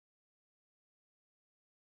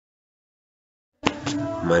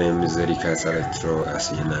My name is zedikas Electro.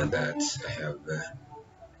 As you know that I have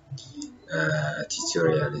a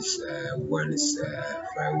tutorial is once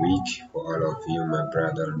for a week for all of you, my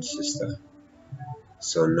brother and sister.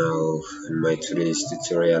 So now in my today's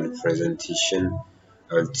tutorial presentation,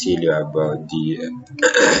 I'll tell you about the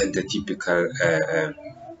the typical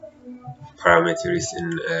parameters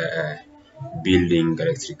in building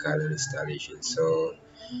electrical installation. So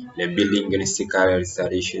the building electrical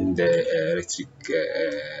installation, the electric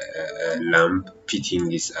lamp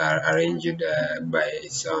fittings are arranged by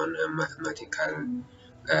its own mathematical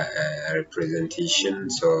representation.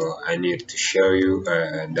 So I need to show you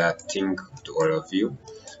that thing to all of you.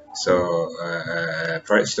 So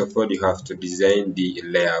first of all, you have to design the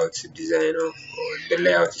layout design of or the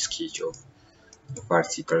layout sketch of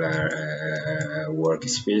particular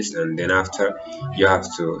workspace, and then after you have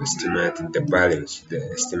to estimate the values.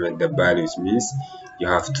 The estimate the values means you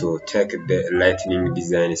have to take the lightning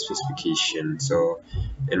design specification. So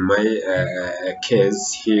in my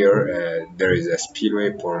case here, there is a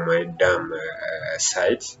spillway for my dam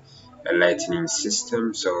site, a lightning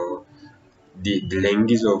system. So the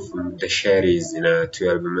length of the share is in a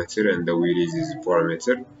 12 meter and the width is 4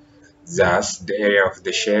 meter. Thus, the area of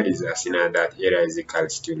the share is assigned that area is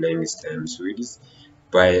equals to length times width.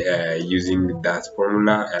 By using that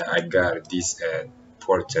formula, I got this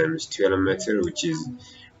 4 times 12 meter, which is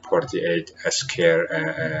 48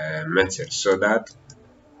 square meter. So that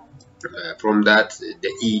from that,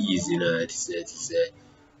 the E is in a, it's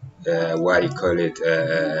what you call it,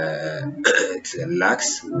 it's a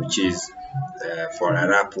lax, which is for a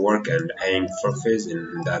wrap work and iron surface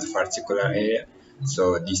in that particular area.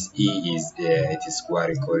 So this E is it is what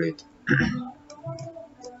you call it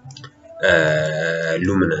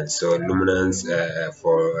luminance. So luminance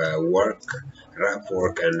for work, wrap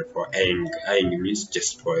work, and for iron means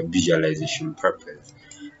just for visualization purpose.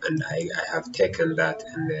 And I have taken that,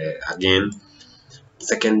 and again,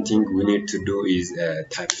 second thing we need to do is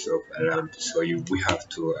types of lamp. So we have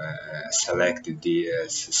to select the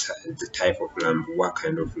type of lamp, what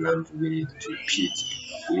kind of lamp we need to fit,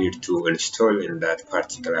 we need to install in that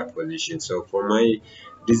particular position. So for my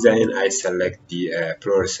design, I select the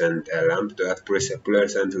fluorescent lamp. That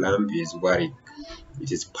fluorescent lamp is what it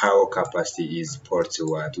is power capacity is 40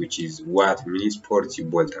 watt, which is watt means 40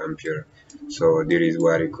 volt ampere. So there is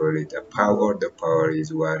what we call it a power. The power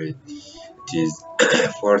is what it is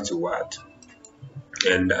 40 watt,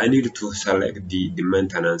 and I need to select the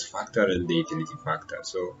maintenance factor and the utility factor.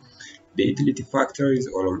 So the utility factor is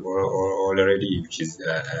already, which is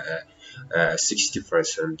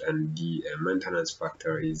 60%, and the maintenance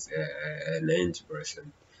factor is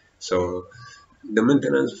 90%. So the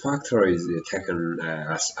maintenance factor is taken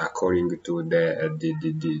as according to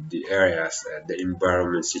the areas, the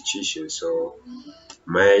environment situation. So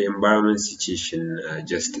my environment situation,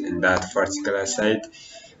 just in that particular site,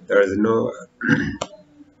 there is no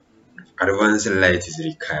advanced light is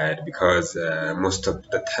required, because most of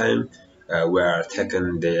the time we are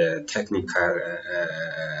taking the technical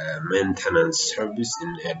maintenance service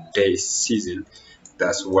in a day season.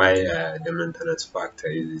 That's why the maintenance factor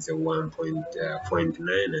is a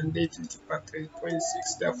 1.9 and the utility factor is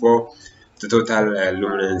 0.6. Therefore, the total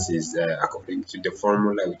luminance is according to the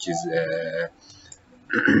formula, which is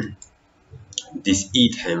this E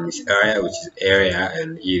times area, which is area,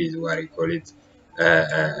 and E is what I call it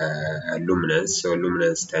luminance. So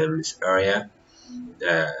luminance times area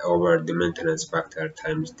over the maintenance factor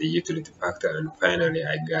times the utility factor, and finally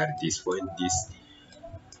I got this point. This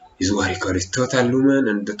is what I call it total lumen,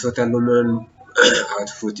 and the total lumen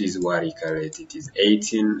output is what I call it. It is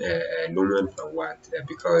 18 lumen per watt,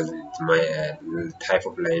 because my type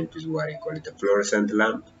of lamp is what I call it a fluorescent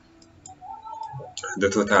lamp. The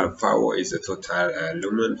total power is the total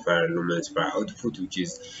lumen per lumens per output, which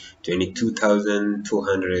is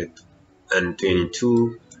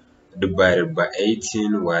 22,222 divided by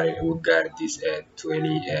 18, where we got this at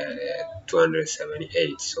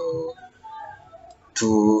 278. So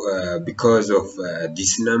because of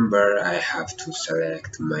this number, I have to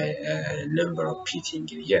select my number of pitting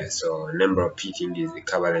here. So number of pitting is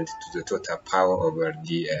equivalent to the total power over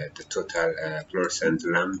the total fluorescent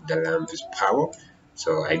lamp. The lamp is power.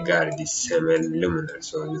 So I got this 7 luminar.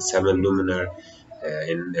 So the 7 luminar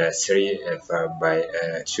in 3 by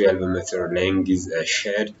 12 meter length is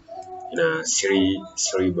shared in a 3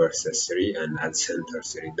 versus 3 and at center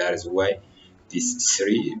 3. That is why this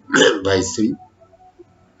 3 by 3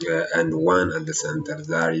 and 1 at the center.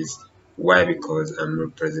 That is why, because I'm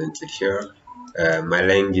represented here. My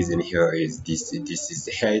length is in here is this. This is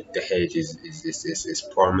the height. The height is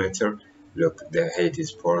 4 meter. Look, the height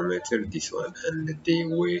is 4 meter, this one, and the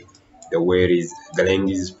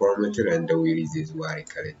length is 4 meter, and the width is what I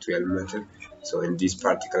call it 12 meter. So in this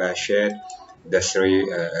particular shade, the three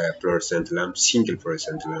fluorescent lamp, single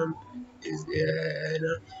fluorescent lamp, is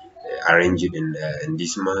arranged in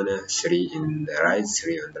this manner: three in the right,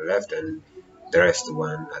 three on the left, and the rest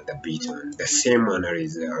one at the bottom. The same manner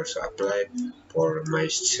is also applied for my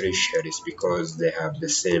three shades because they have the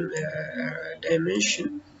same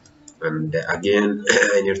dimension. And again,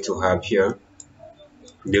 I need to have here,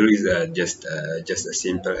 there is just a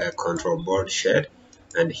simple control board shade,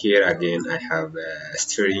 and here again I have a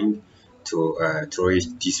steering to reach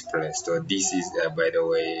this place. So this is by the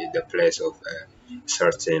way the place of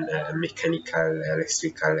certain mechanical,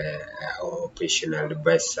 electrical or operational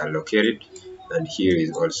devices are located. And here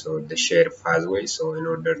is also the shade pathway, so in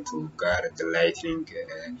order to guard the lighting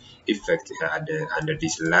effect under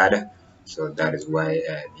this ladder. So that is why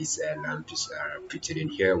these lamps are put in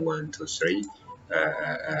here: 1, 2, 3.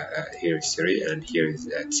 Here is 3, and here is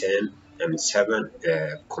 10 and 7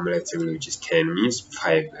 cumulatively, which is 10, means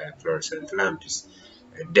 5 fluorescent lamps,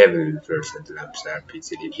 double fluorescent lamps are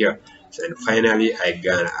fitted in here. So, and finally I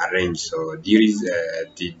gonna arrange. So there is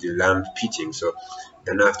the lamp fitting. So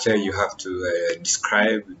then after you have to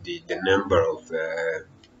describe the number of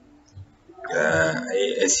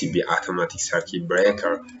ACB automatic circuit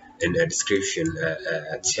breaker in a description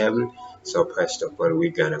table. So first of all,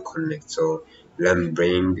 we're gonna connect. So let me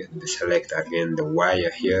bring the select again the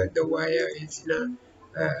wire here. The wire is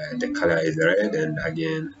the color is red, and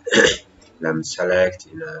again let me select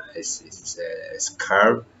it's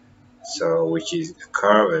curve, so which is a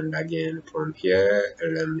curve, and again from here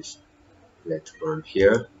let me select from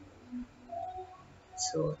here,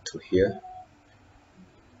 so to here,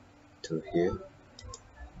 to here,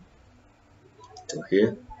 to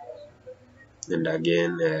here, and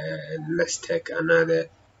again let's take another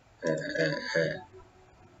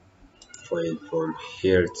point from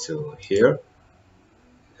here to here,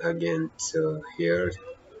 again to here,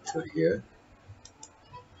 to here,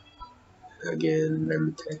 again let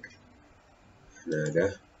me take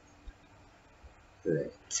another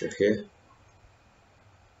to here.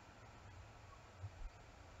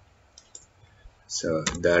 So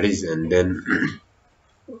that is, and then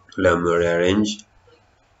let me rearrange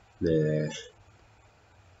the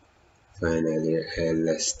finally.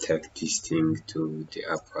 Let's take this thing to the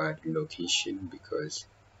upper location because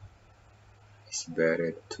it's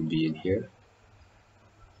better to be in here,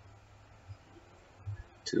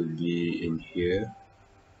 to be in here.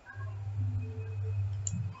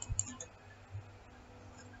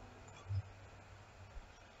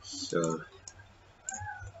 So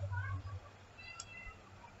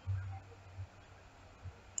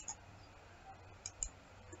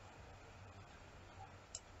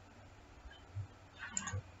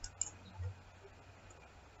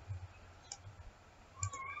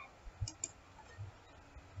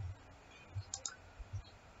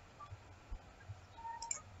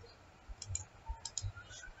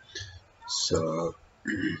so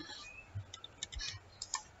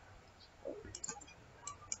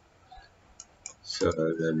so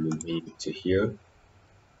let me bring to here.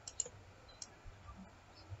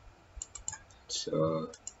 So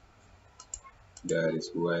that is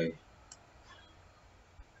why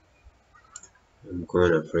I'm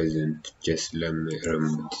gonna present. Just let me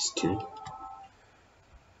remove this thing,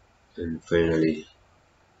 and finally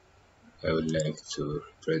I would like to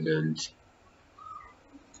present.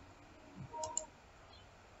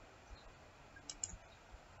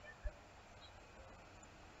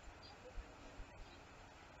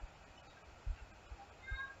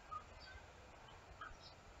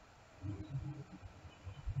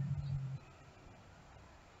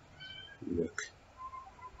 Look,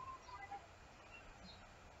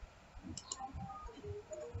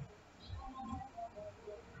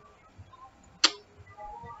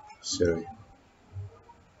 sorry,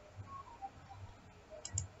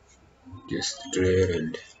 just clear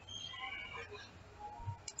and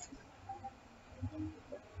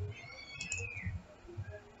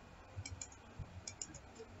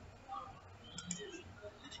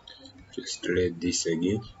just delete this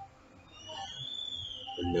again,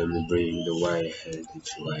 and let me bring the wire head.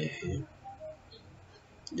 It's wire head.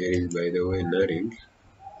 There is, by the way, nothing.